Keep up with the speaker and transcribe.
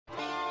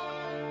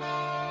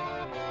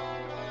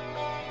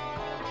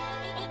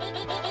On the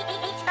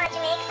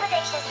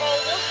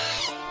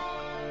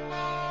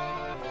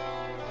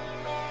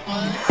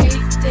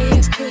 8th day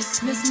of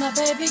Christmas, my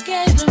baby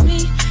gave to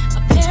me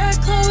a pair of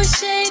Chloe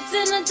shades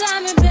and a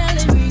diamond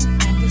belly ring.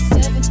 On the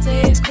 7th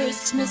day of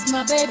Christmas,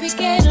 my baby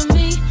gave to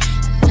me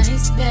a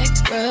nice back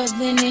rub,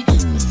 then he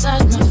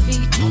massaged my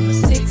feet. On the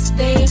 6th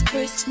day of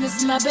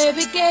Christmas, my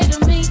baby gave to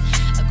me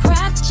a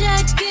crop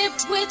jacket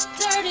with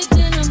dirty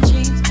denim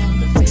jeans. On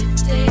the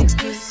 5th day of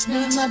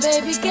Christmas, my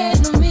baby gave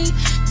to me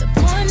the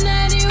poem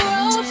that he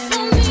wrote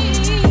for me.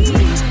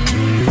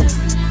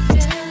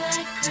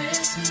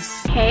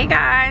 Hey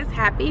guys,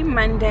 happy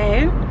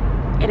Monday.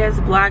 It is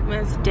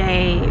Vlogmas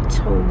day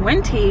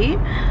 20.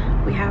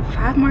 We have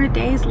 5 more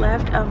days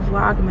left of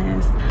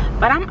Vlogmas,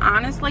 but I'm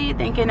honestly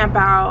thinking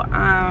about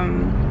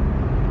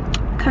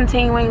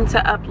continuing to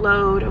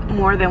upload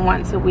more than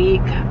once a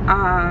week.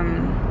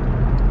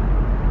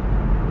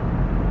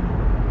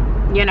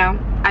 You know,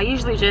 I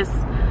usually just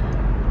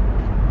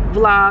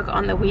vlog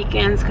on the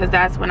weekends because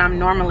that's when I'm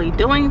normally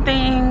doing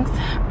things,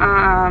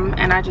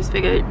 and I just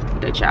figured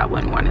that y'all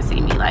wouldn't want to see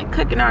me like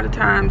cooking all the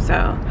time,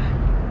 so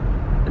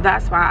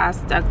that's why I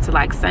stuck to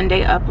like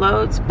Sunday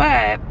uploads.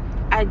 But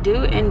I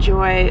do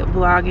enjoy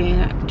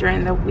vlogging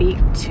during the week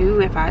too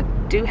if I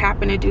do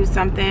happen to do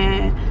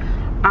something.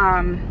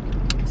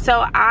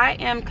 So I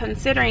am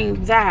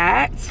considering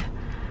that.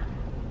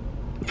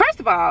 First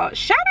of all,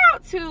 shout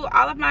out to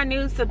all of my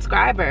new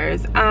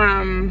subscribers.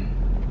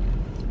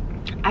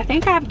 I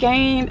think I've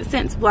gained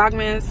since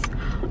Vlogmas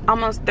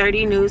almost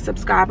 30 new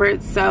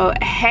subscribers. So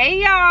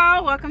hey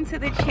y'all, welcome to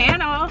the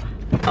channel.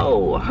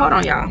 Oh, hold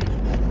on y'all.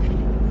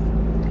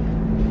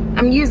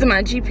 I'm using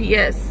my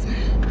GPS.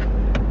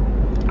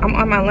 I'm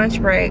on my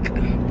lunch break.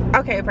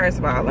 Okay, first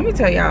of all, let me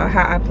tell y'all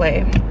how I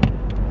play.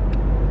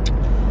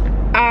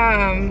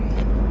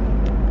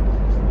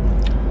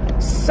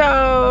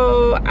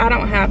 So I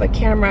don't have a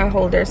camera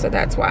holder, so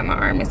that's why my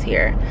arm is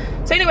here.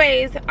 So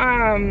anyways,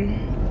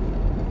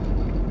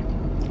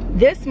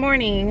 this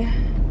morning,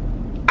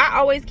 I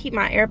always keep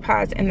my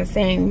AirPods in the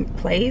same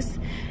place.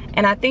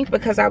 And I think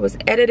because I was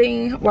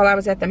editing while I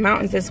was at the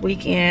mountains this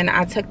weekend,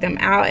 I took them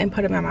out and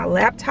put them in my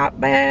laptop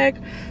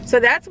bag. So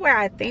that's where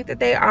I think that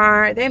they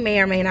are. They may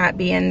or may not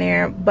be in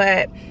there.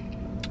 But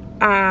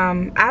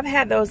I've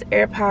had those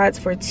AirPods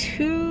for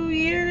 2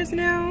 years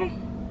now.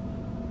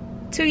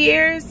 2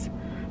 years.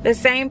 The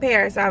same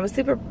pair. So I was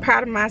super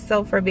proud of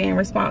myself for being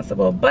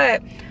responsible.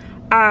 But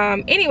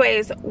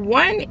anyways,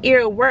 one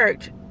ear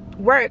worked.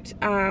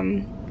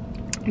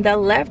 The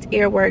left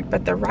ear worked,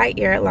 but the right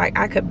ear, like,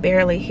 I could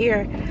barely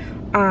hear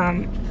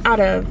out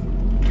of.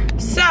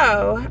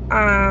 So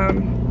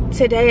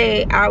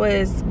today I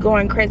was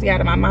going crazy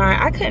out of my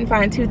mind. I couldn't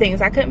find 2 things.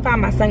 I couldn't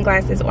find my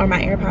sunglasses or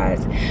my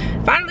AirPods.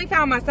 Finally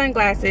found my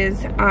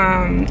sunglasses,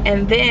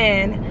 and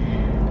then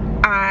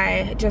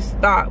I just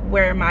thought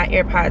where my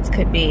AirPods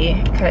could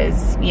be,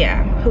 because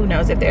yeah, who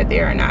knows if they're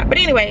there or not. But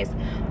anyways,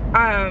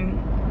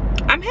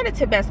 I'm headed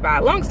to Best Buy.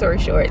 Long story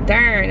short,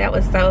 darn, that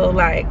was so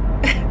like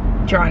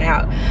drawn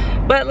out.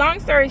 But long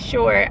story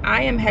short,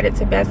 I am headed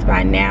to Best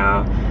Buy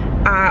now.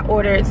 I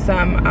ordered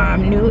some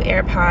new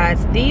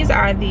AirPods. These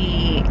are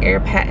the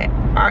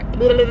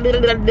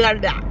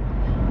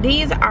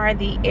These are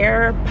the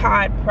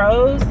AirPod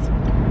Pros.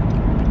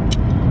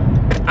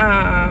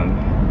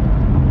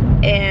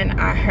 And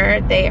I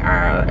heard they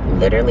are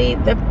literally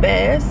the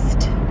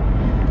best.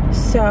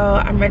 So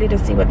I'm ready to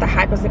see what the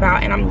hype is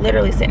about, and I'm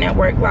literally sitting at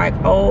work like,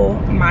 oh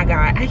my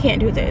god, I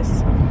can't do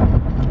this.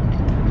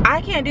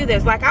 I can't do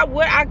this. Like, I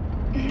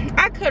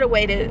could have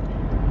waited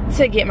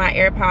to get my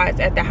AirPods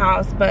at the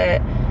house, but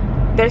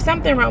there's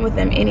something wrong with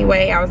them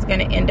anyway. I was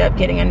gonna end up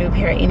getting a new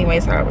pair anyway,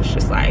 so I was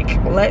just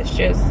like, let's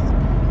just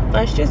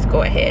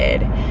go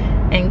ahead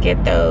and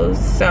get those.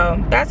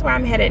 So that's where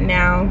I'm headed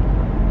now.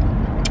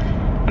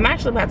 I'm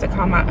actually about to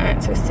call my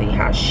aunt to see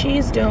how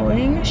she's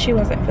doing. She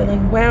wasn't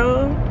feeling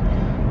well.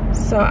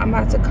 So I'm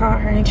about to call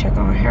her and check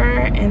on her,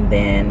 and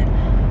then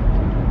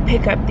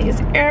pick up these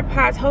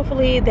AirPods.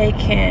 Hopefully they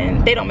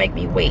don't make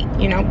me wait,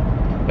 you know,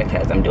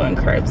 because I'm doing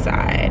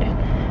curbside.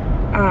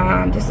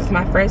 This is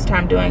my first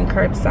time doing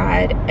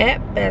curbside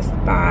at Best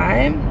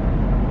Buy.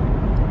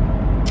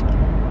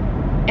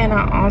 And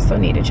I also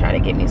need to try to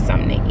get me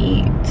something to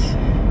eat.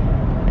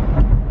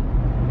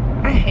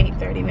 I hate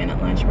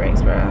 30-minute lunch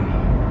breaks, bro.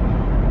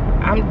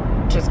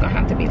 I'm just gonna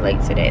have to be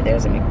late today.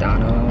 There's a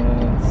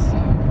McDonald's.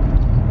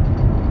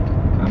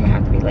 I'm gonna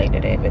have to be late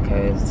today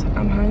because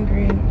I'm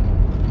hungry.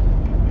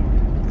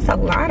 It's a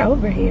lot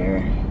over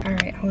here. All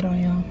right, hold on,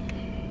 y'all.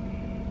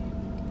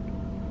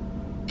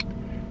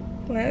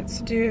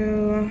 Let's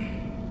do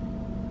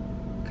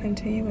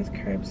continue with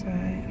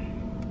curbside.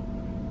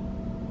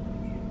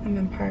 I'm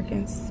in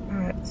parking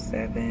spot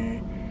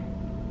 7.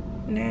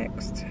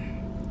 Next,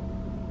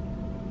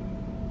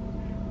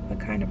 what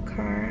kind of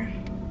car?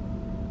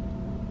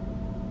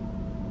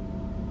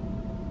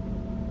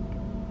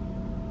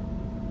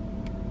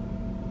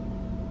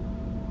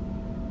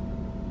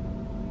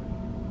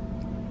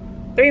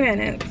 Three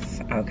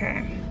minutes.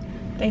 Okay.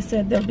 They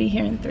said they'll be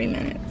here in 3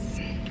 minutes.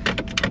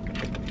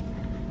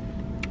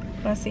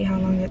 Let's see how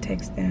long it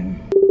takes them.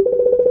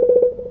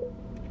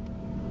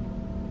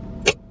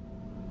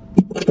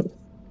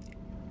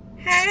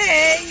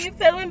 Hey, you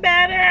feeling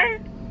better?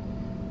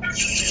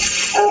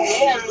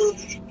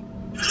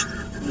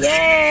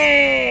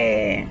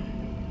 Yay!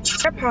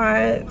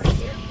 AirPods.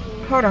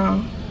 Hold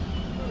on.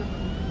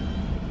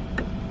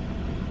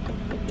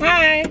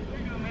 Hi.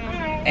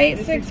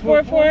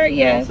 8644.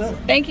 Yes.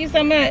 Thank you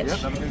so much.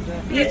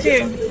 You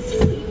too.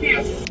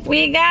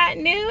 We got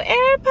new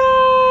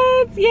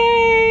AirPods.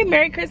 Yay!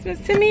 Merry Christmas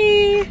to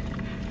me.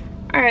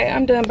 All right,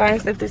 I'm done buying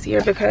stuff this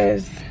year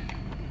because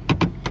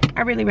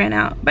I really ran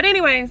out. But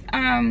anyways,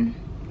 I'm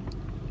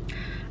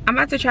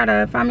about to try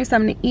to find me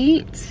something to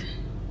eat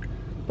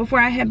before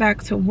I head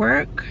back to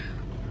work.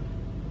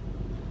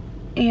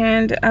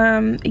 And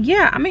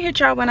yeah, I'm gonna hit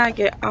y'all when I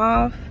get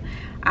off.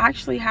 I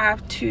actually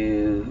have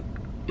to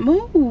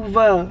move.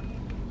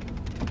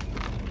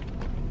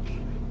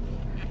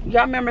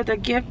 Y'all remember the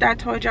gift I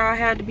told y'all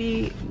had to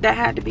be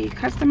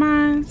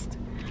customized?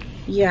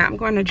 Yeah, I'm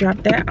going to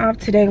drop that off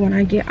today when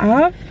I get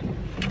off,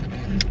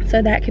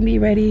 so that can be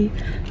ready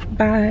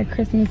by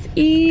Christmas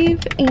Eve,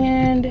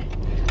 and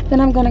then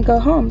I'm gonna go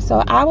home.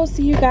 So I will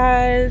see you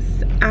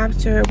guys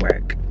after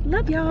work.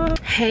 Love y'all.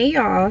 Hey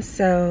y'all,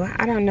 so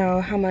I don't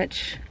know how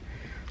much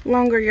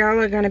longer y'all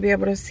are gonna be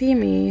able to see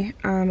me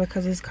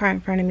because this car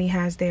in front of me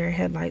has their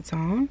headlights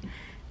on,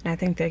 and I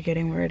think they're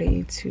getting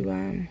ready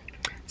to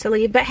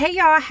leave. But hey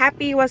y'all,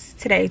 happy, what's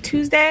today,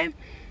 Tuesday?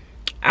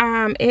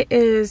 It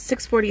is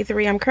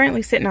 6:43. I'm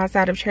currently sitting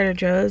outside of Trader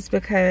Joe's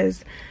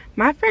because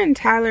my friend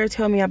Tyler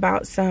told me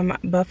about some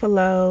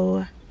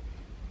buffalo,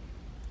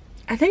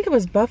 I think it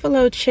was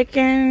buffalo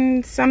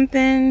chicken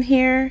something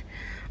here.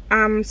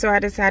 So I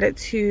decided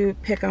to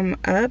pick them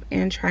up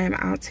and try them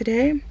out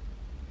today.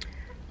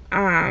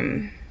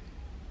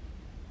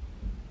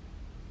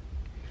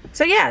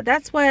 So yeah,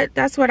 that's what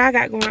I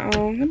got going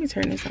on. Let me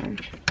turn this on.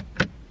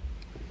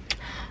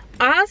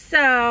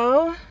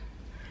 Also,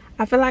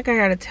 I feel like I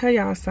gotta tell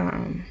y'all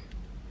something.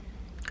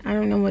 I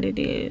don't know what it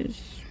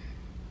is.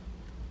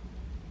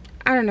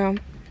 I don't know,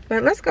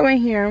 but let's go in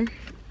here.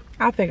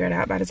 I'll figure it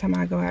out by the time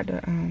I go out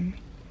to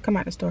come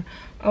out the store.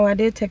 Oh, I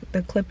did take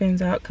the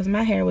clip-ins out because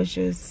my hair was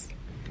just,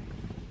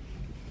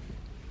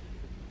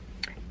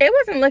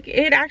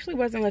 it actually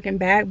wasn't looking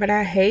bad, but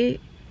I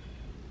hate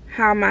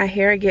how my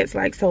hair gets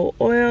like so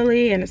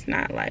oily and it's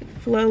not like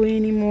flowy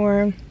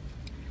anymore.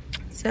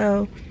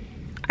 So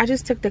I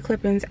just took the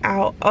clip-ins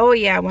out. Oh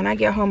yeah, when I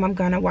get home I'm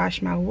gonna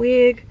wash my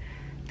wig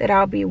that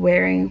I'll be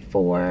wearing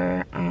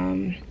for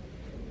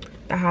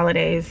the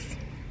holidays.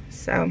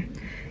 So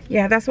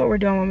yeah, that's what we're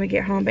doing when we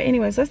get home. But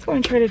anyways, let's go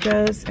in Trader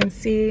Joe's and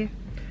see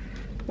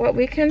what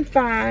we can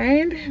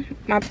find.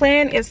 My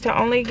plan is to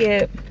only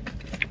get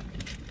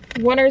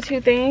 1 or 2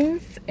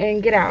 things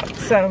and get out.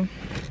 So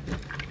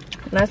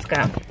let's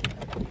go.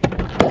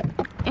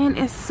 And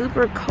it's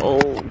super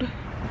cold.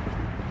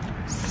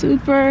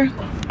 Super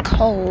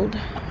cold.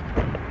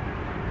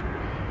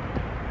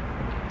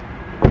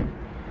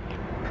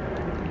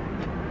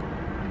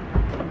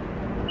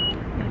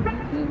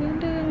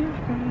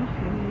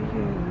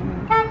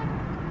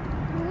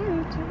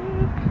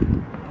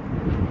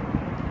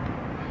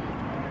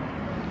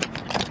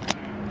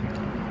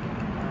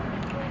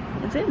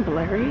 Is it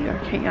blurry or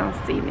can y'all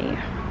see me?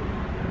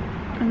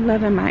 I'm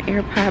loving my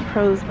AirPod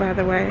Pros, by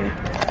the way.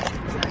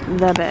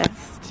 The best.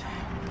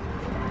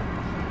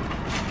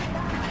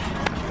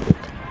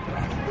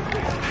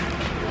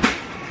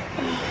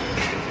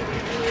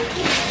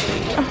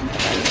 Oh,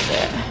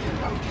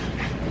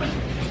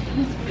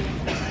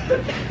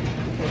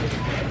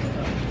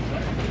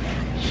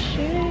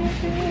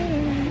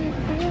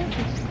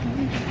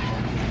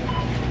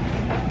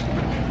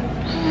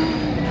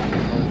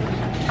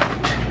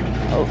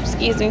 oh,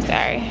 excuse me,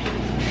 sorry.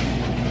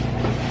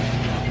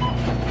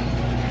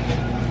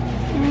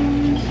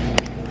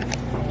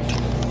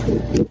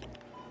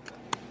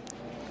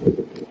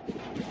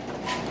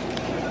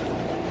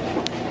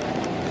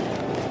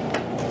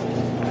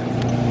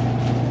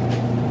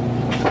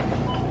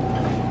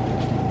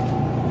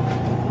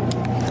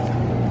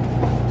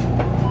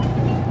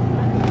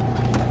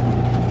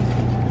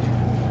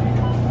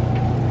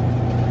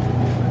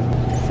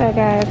 So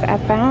guys, I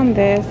found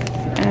this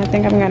and I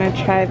think I'm gonna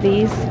try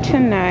these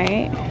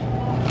tonight.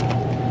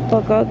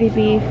 Bulgogi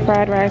beef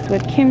fried rice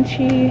with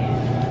kimchi,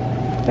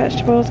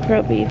 vegetables,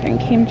 grilled beef, and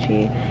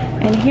kimchi.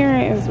 And here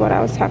is what I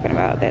was talking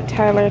about that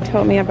Tyler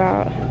told me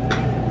about.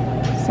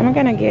 So I'm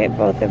gonna get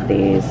both of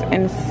these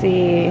and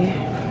see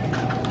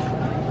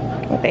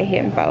what they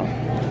hitting for.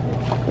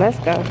 Let's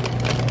go.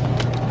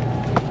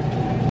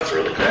 That's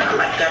really good. I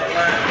like that a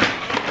lot.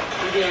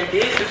 And then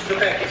this is the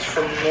package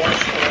from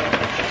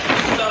Nordstrom.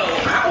 So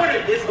I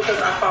ordered this because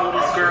I follow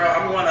this girl.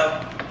 I'm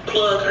gonna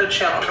plug her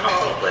channel,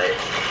 but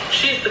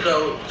she's the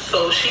GOAT.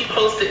 So she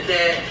posted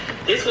that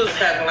this was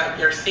having like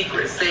their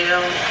secret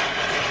sale.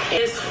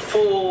 It's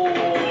for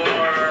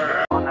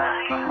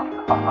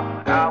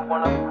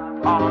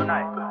all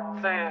night.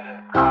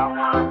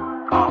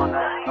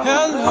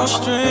 Hello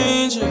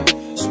stranger,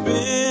 it's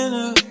been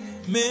a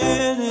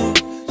minute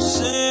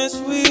since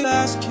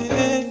last kick.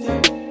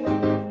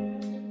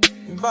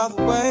 And by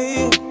the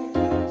way,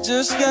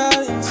 just got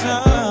in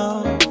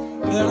town,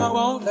 and I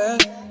won't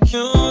let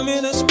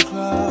cumulus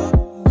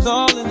clouds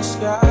all in the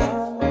sky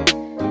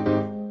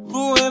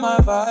ruin my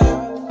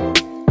vibe.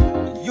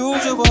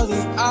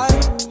 Usually I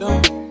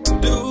don't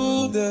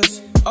do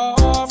this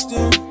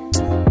often,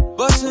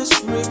 but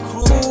since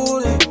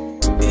recruiting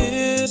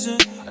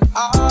isn't an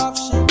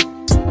option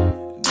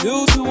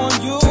due to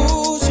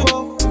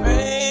unusual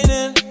rain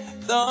and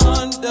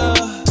thunder,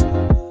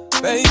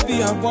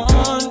 baby I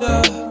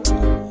wonder,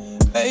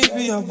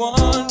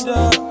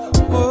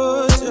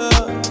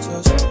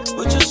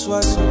 would you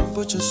just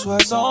put your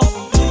sweats on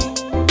for me?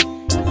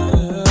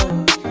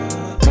 Yeah.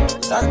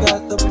 I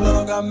got the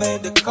plug, I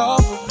made the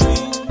call for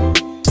free.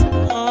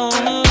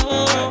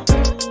 I'm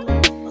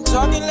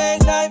talking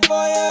late night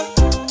for ya.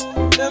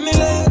 Let me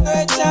lay a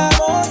great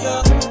time on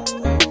ya.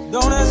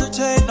 Don't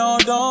hesitate, no,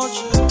 don't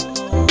you?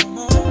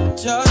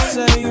 Just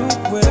say you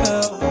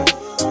will.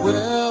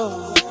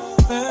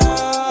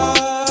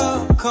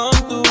 Come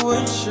through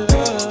and chill.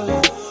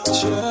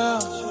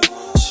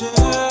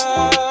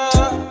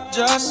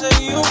 Just say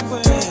you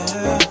will.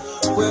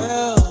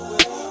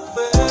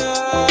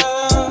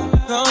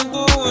 Come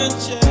through and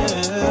chill.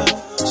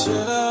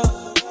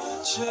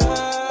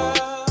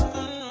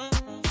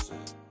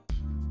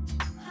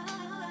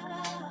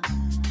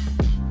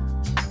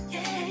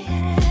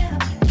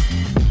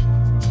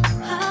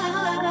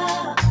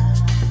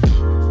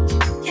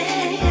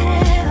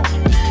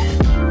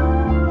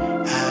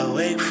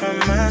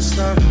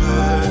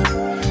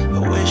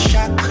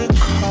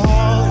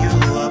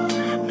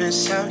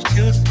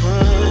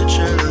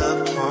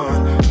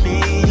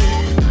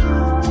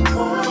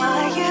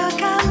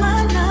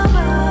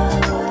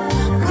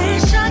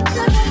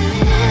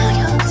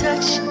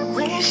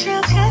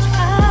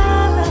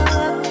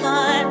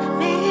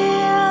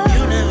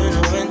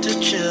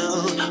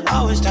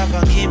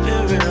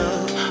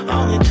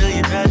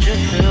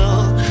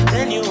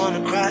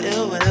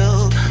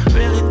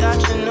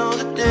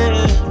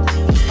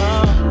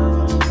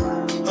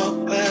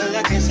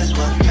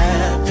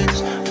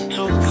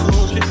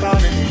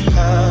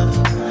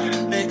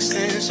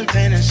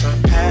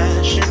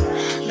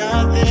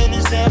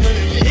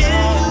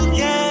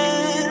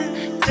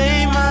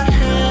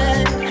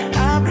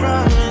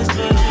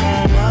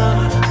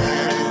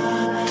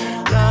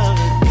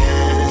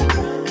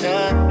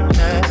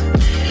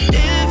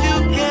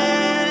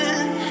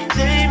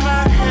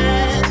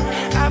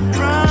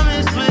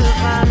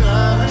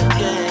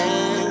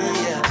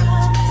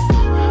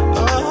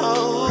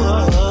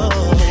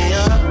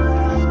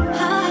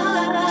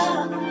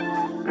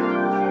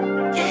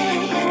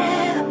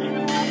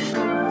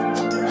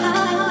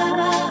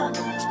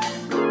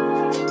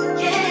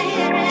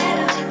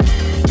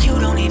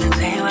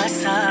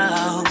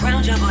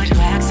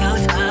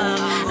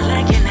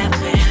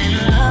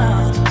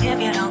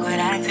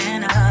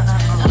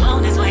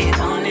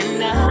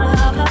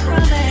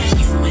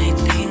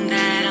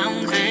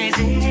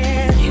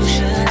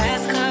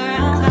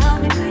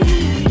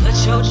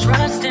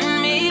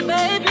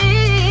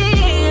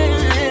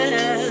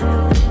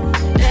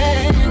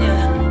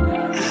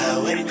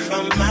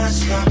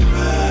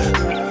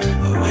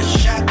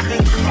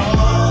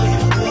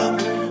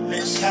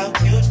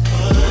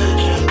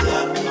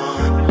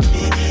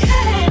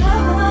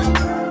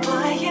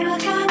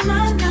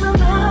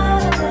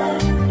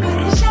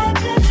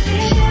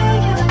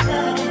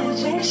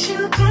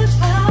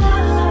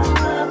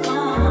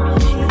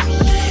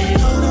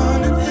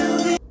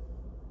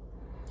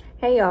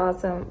 Hey y'all,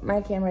 so my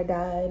camera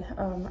died.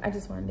 I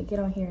just wanted to get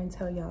on here and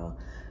tell y'all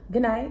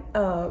good night.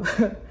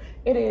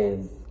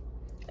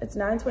 It's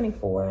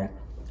 9:24.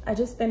 I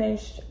just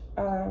finished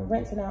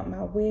rinsing out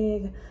my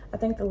wig. I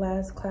think the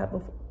last clip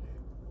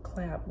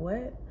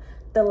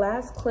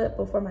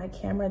before my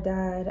camera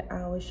died,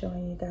 I was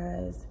showing you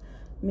guys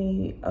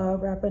me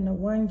wrapping the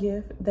one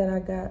gift that I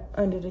got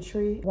under the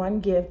tree.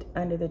 One gift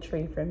under the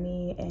tree for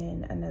me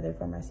and another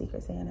for my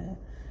Secret Santa.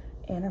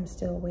 And I'm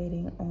still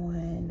waiting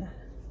on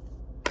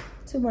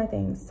 2 more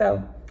things.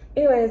 So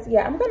anyways,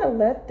 yeah, I'm gonna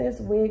let this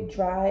wig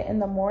dry. In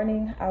the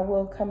morning I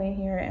will come in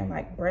here and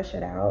like brush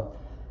it out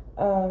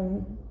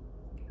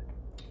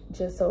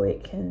just so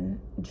it can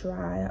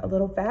dry a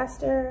little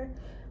faster.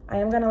 I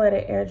am gonna let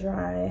it air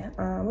dry.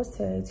 What's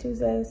today?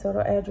 Tuesday, so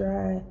it'll air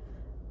dry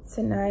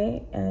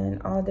tonight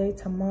and all day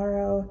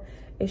tomorrow.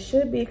 It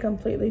should be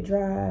completely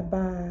dry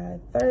by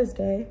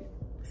Thursday,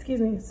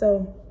 excuse me.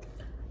 So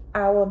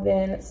I will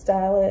then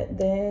style it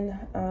then.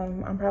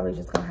 I'm probably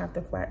just gonna have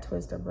to flat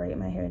twist or braid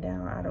my hair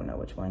down. I don't know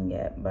which one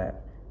yet,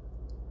 but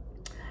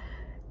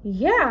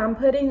yeah, I'm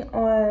putting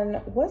on,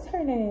 what's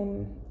her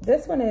name?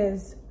 This one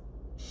is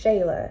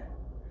Shayla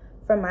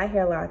from My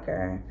Hair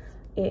Locker.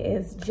 It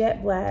is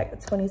jet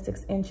black,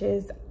 26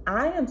 inches.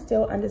 I am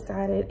still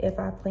undecided if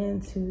I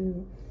plan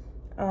to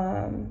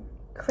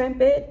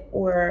crimp it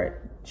or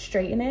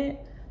straighten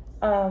it.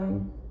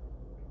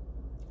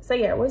 So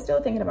yeah, we're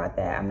still thinking about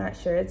that. I'm not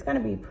sure. It's gonna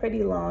be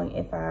pretty long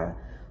if I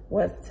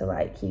was to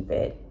like keep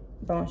it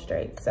bone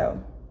straight.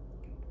 So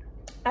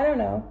I don't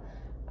know.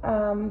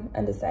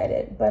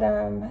 undecided. But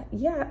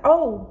yeah.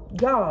 Oh,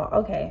 y'all.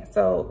 Okay,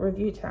 so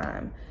review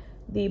time.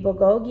 The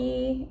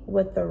bulgogi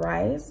with the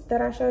rice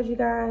that I showed you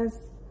guys,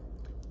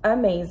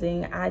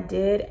 amazing. I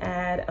did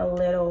add a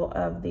little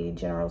of the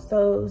General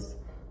Tso's.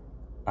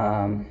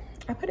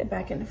 I put it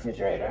back in the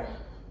refrigerator.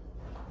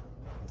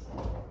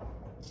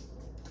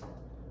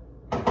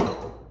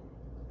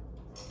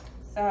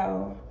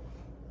 So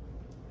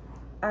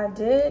I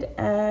did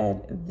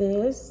add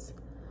this,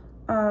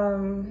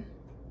 a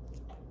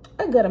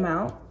good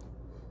amount,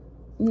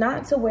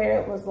 not to where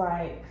it was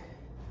like,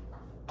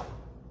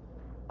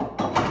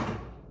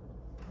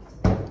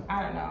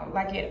 I don't know,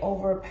 like it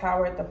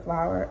overpowered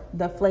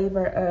the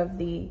flavor of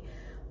the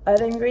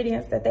other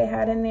ingredients that they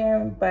had in there,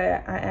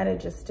 but I added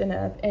just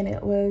enough, and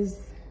it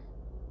was,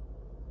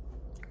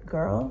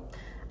 girl,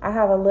 I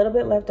have a little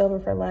bit left over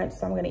for lunch,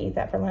 so I'm gonna eat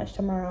that for lunch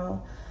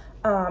tomorrow.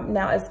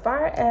 Now, as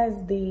far as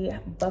the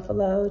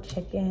buffalo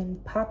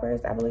chicken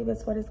poppers, I believe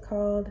that's what it's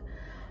called.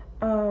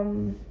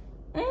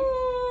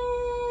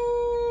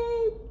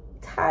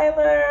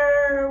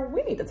 Tyler,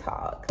 we need to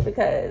talk,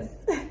 because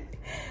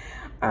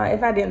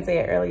if I didn't say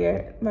it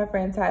earlier, my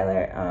friend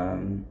Tyler,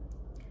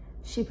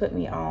 she put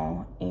me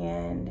on,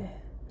 and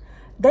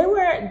they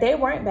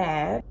weren't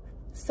bad.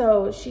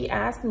 So she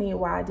asked me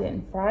why I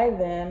didn't fry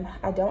them.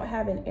 I don't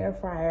have an air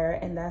fryer,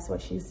 and that's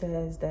what she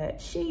says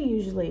that she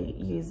usually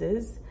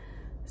uses.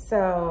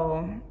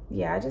 So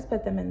yeah, I just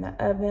put them in the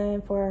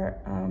oven for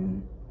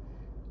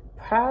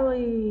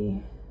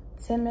probably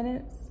 10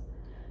 minutes,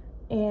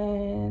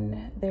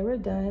 and they were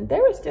done. They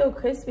were still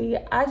crispy.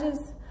 I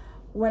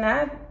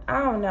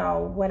don't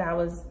know what I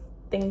was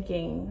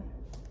thinking.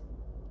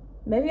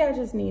 Maybe I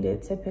just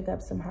needed to pick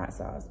up some hot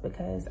sauce,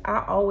 because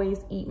I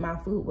always eat my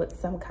food with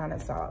some kind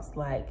of sauce.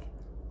 Like,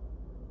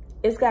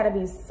 it's got to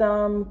be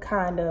some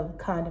kind of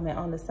condiment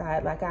on the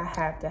side. Like, I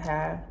have to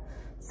have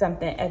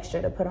something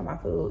extra to put on my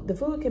food. The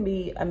food can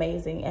be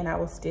amazing, and I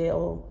will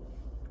still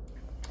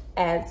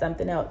add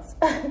something else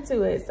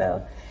to it.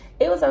 So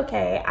it was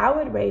okay. I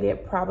would rate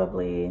it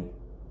probably,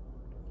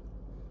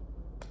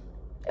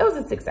 it was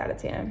a 6 out of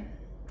 10.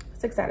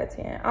 6 out of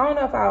 10. I don't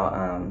know if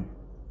I'll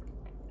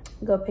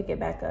go pick it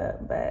back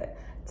up, but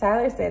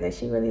Tyler said that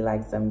she really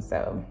likes them,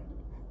 so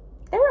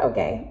they were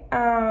okay.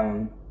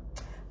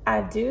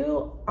 I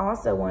do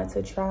also want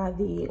to try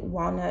the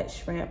walnut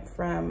shrimp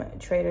from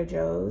Trader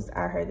Joe's.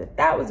 I heard that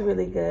that was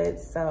really good,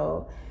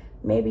 so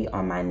maybe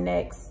on my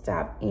next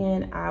stop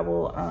in, I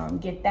will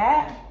get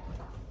that.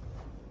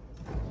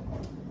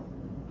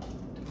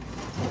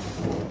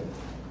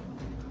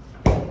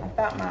 I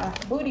thought my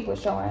booty was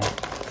showing.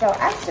 So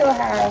I still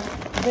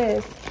have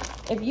this.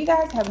 If you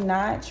guys have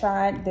not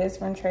tried this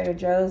from Trader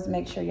Joe's,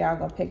 make sure y'all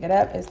go pick it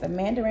up. It's the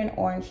Mandarin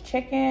orange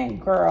chicken.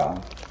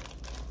 Girl,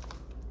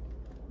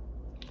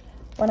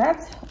 when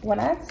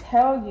I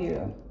tell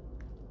you,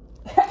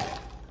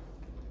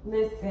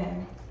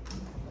 listen,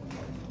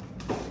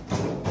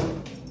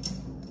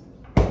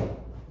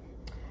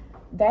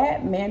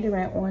 that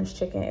Mandarin orange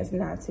chicken is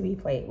not to be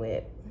played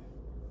with.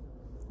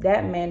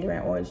 That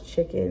Mandarin orange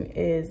chicken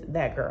is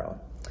that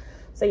girl.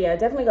 So yeah,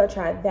 definitely go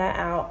try that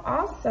out.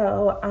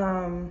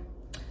 Also,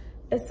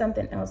 it's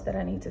something else that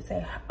I need to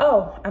say.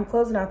 Oh, I'm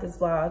closing out this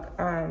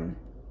vlog.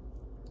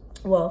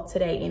 Well,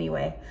 today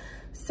anyway.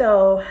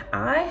 So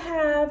I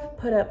have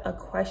put up a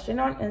question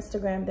on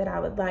Instagram that I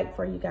would like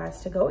for you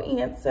guys to go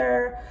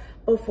answer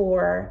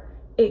before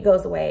it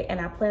goes away. And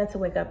I plan to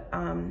wake up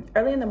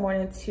early in the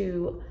morning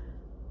to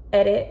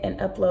edit and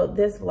upload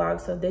this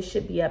vlog. So this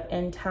should be up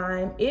in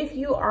time. If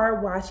you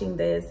are watching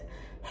this,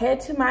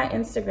 head to my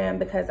Instagram,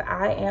 because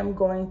I am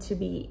going to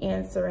be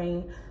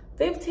answering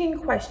 15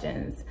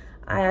 questions.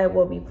 I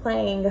will be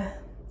playing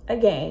a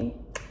game,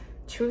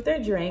 Truth or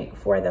Drink,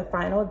 for the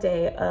final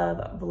day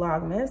of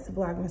Vlogmas.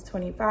 Vlogmas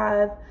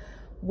 25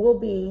 will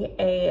be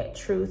a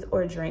truth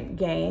or drink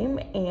game,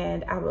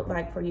 and I would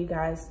like for you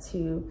guys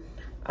to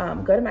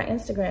go to my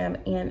Instagram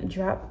and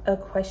drop a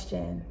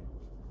question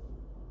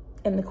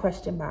in the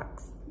question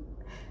box.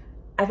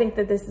 I think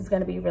that this is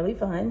going to be really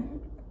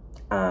fun.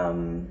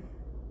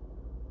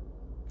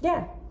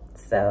 Yeah,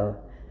 so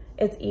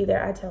it's either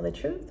I tell the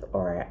truth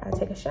or I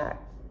take a shot.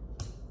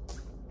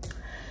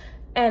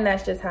 And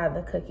that's just how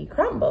the cookie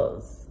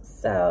crumbles.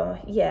 So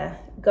yeah,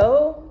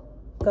 go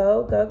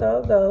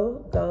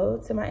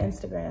to my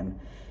Instagram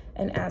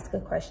and ask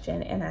a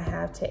question, and I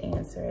have to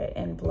answer it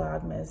in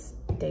Vlogmas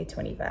day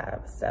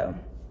 25. So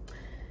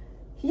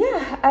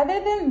yeah,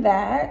 other than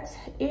that,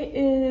 it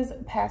is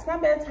past my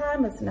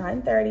bedtime. It's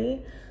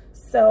 9:30.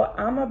 So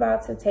I'm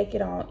about to take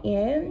it all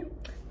in.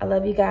 I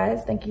love you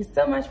guys. Thank you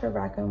so much for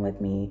rocking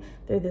with me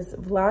through this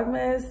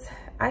Vlogmas.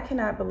 I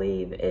cannot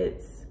believe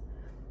it's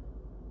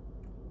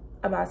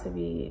about to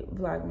be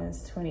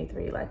Vlogmas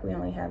 23. Like, we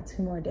only have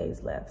 2 more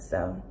days left.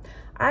 So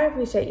I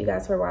appreciate you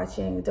guys for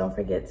watching. Don't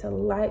forget to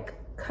like,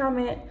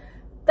 comment,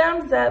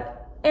 thumbs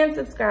up, and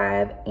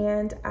subscribe.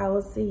 And I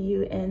will see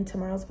you in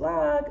tomorrow's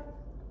vlog.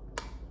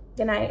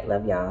 Good night.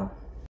 Love y'all.